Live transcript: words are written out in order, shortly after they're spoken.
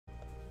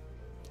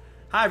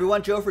Hi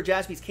everyone, Joe for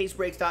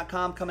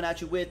jaspyscasebreaks.com coming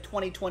at you with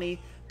 2020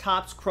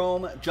 Topps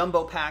Chrome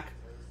Jumbo Pack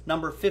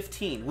number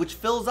 15, which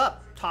fills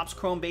up Topps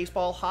Chrome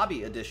Baseball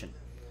Hobby Edition.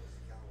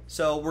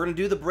 So we're going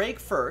to do the break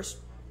first,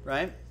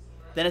 right?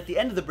 Then at the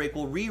end of the break,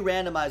 we'll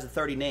re-randomize the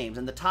 30 names,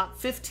 and the top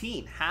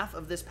 15, half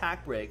of this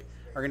pack break,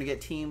 are going to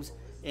get teams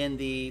in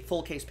the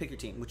full case pick your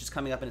team, which is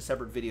coming up in a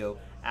separate video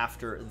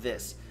after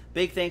this.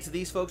 Big thanks to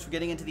these folks for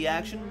getting into the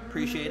action.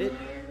 Appreciate it.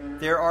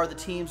 There are the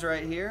teams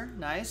right here.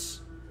 Nice.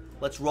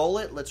 Let's roll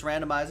it. Let's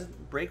randomize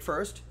it. Break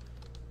first.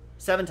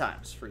 7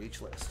 times for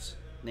each list.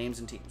 Names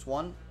and teams.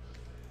 1,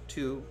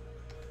 2,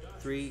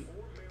 3,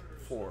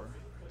 4,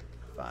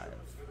 5,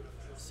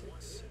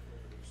 6,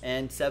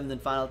 and 7th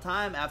and final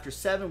time. After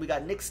 7, we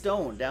got Nick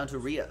Stone down to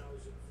Rhea.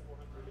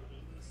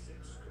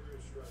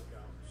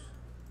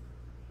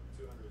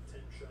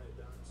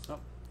 Oh,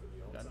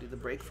 got to do the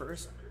break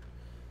first.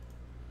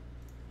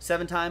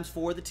 7 times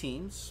for the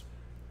teams.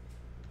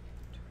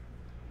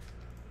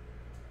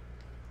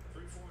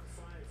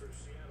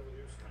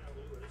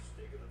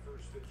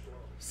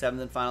 7th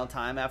and final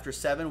time. After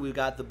 7, we've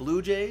got the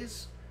Blue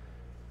Jays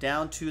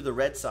down to the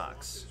Red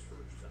Sox.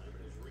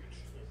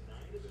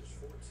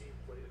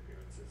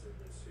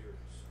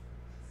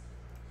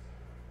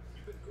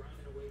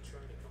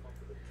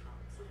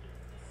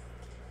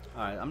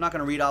 All right, I'm not going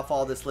to read off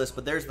all this list,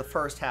 but there's the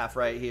first half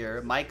right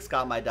here. Mike's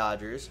got my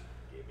Dodgers,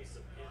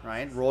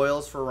 right?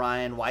 Royals for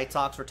Ryan, White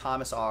Sox for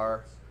Thomas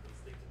R.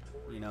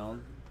 You know,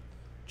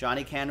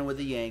 Johnny Cannon with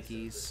the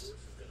Yankees.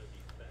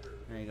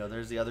 There you go.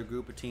 There's the other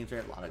group of teams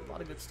there. A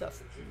lot of good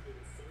stuff.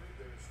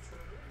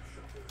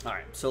 All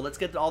right, so let's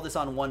get all this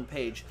on one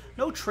page.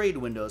 No trade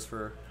windows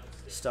for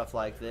stuff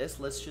like this.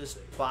 Let's just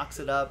box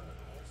it up,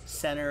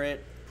 center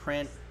it,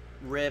 print,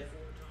 rip,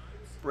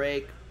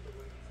 break,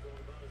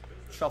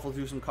 shuffle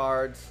through some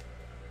cards.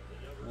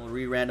 We'll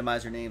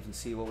re-randomize your names and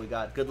see what we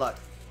got. Good luck.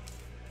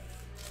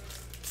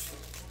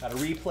 Got a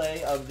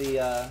replay of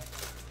the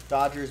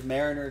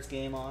Dodgers-Mariners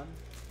game on.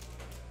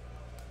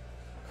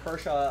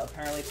 Kershaw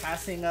apparently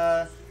passing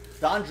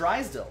Don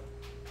Drysdale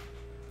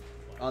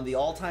on the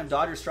all-time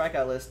Dodgers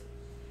strikeout list,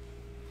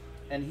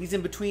 and he's in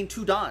between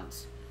 2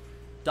 Dons.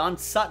 Don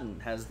Sutton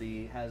has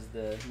the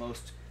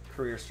most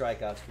career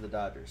strikeouts for the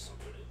Dodgers.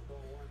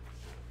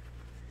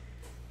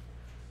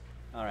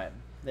 All right,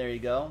 there you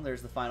go.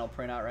 There's the final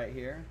printout right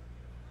here.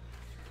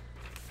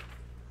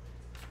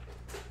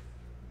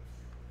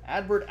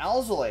 Adbert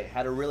Alzolay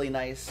had a really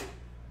nice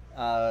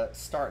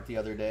start the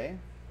other day.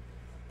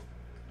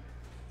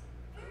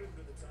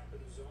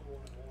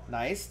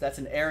 Nice. That's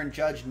an Aaron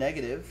Judge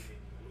negative.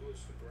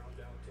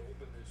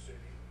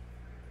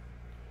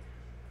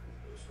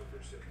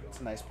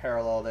 That's a nice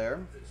parallel there.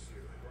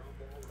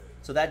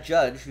 So that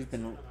Judge, who's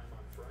been,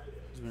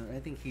 I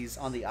think he's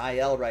on the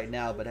IL right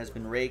now, but has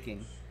been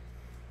raking.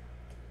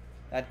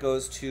 That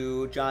goes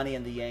to Johnny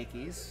and the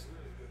Yankees.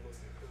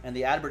 And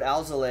the Adbert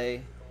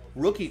Alzolay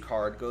rookie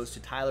card goes to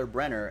Tyler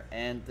Brenner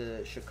and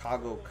the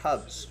Chicago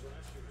Cubs.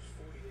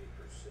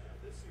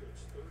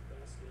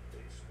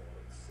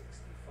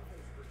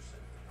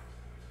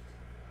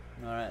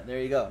 All right,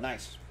 there you go.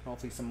 Nice.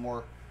 Hopefully some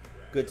more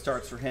good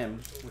starts for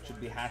him, which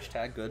would be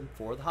hashtag good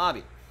for the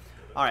hobby.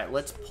 All right,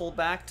 let's pull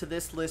back to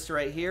this list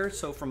right here.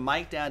 So from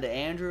Mike down to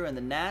Andrew and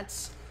the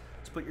Nats,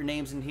 let's put your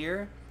names in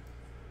here.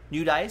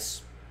 New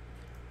dice,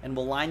 and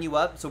we'll line you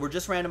up. So we're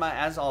just randomizing,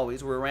 as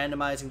always, we're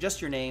randomizing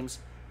just your names,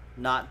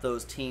 not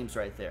those teams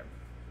right there.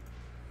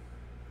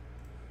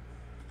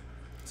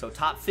 So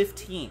top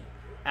 15.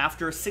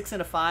 After a 6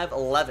 and a 5,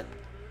 11.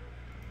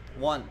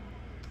 1,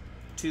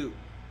 2,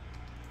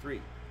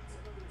 3.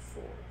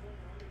 4,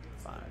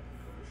 5,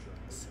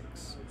 6,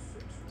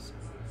 7.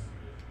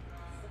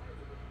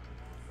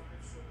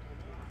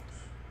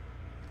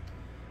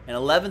 And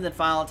 11th and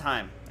final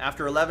time.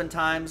 After 11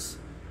 times,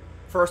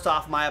 first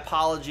off, my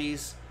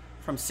apologies.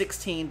 From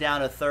 16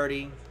 down to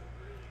 30.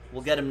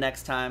 We'll get him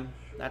next time.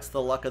 That's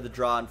the luck of the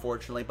draw,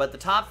 unfortunately. But the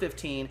top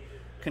 15,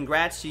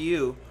 congrats to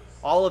you.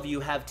 All of you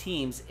have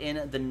teams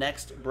in the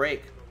next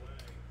break.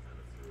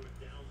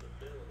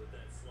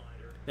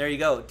 There you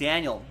go.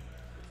 Daniel.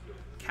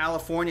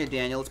 California,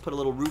 Daniel. Let's put a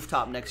little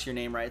rooftop next to your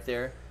name right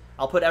there.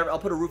 I'll put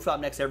a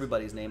rooftop next to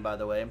everybody's name, by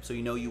the way, so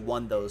you know you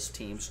won those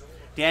teams.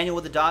 Daniel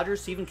with the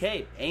Dodgers, Stephen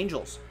K,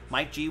 Angels,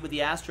 Mike G with the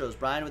Astros,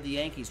 Brian with the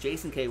Yankees,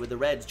 Jason K with the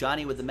Reds,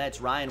 Johnny with the Mets,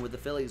 Ryan with the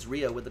Phillies,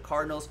 Rhea with the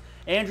Cardinals,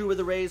 Andrew with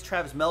the Rays,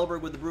 Travis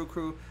Melberg with the Brew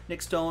Crew,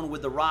 Nick Stone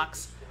with the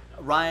Rocks,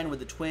 Ryan with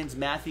the Twins,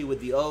 Matthew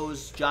with the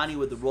O's, Johnny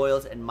with the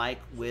Royals, and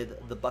Mike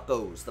with the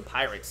Buccos, the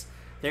Pirates.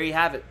 There you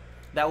have it.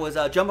 That was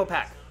Jumbo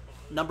Pack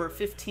number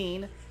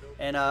 15.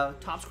 And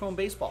Topps Chrome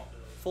Baseball,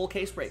 full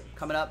case break,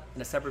 coming up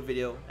in a separate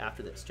video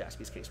after this,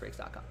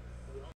 jaspyscasebreaks.com.